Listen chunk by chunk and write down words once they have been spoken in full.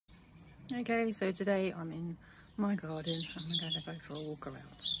Okay, so today I'm in my garden and I'm going to go for a walk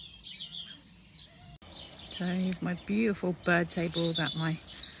around. So here's my beautiful bird table that my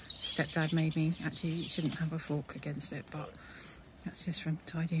stepdad made me. Actually, you shouldn't have a fork against it, but that's just from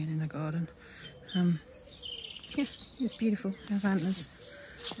tidying in the garden. Yeah, it's beautiful. There's antlers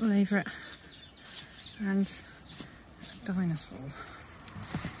all over it. And a dinosaur.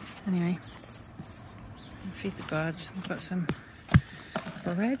 Anyway, I'll feed the birds. I've got some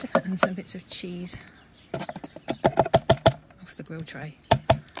bread and some bits of cheese off the grill tray.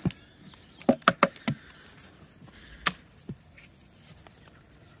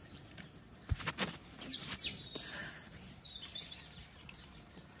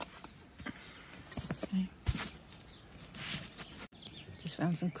 Okay. Just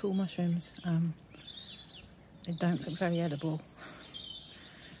found some cool mushrooms. They don't look very edible,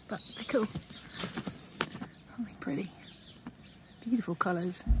 but they're cool. Aren't they pretty? Beautiful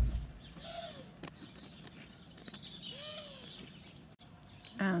colours.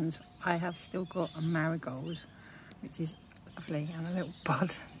 And I have still got a marigold, which is lovely, and a little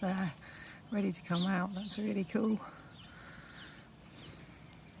bud there ready to come out. That's really cool.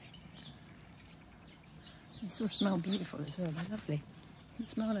 They still smell beautiful as well. They're lovely. You can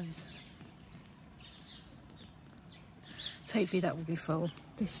smell those. So hopefully that will be full.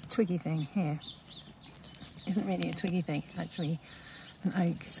 This twiggy thing here isn't really a twiggy thing. It's actually an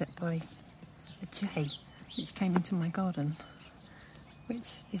oak set by a jay which came into my garden,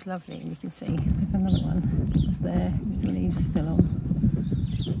 which is lovely. And you can see there's another one just there with the leaves still on.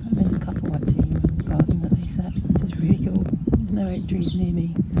 And there's a couple actually in the garden that they set, which is really cool. There's no oak trees near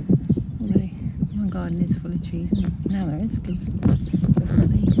me, although my garden is full of trees, and now there is because we've got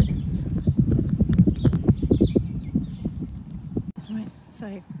these. Right,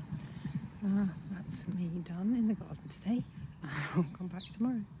 so that's me done in the garden today. I'll come back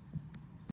tomorrow.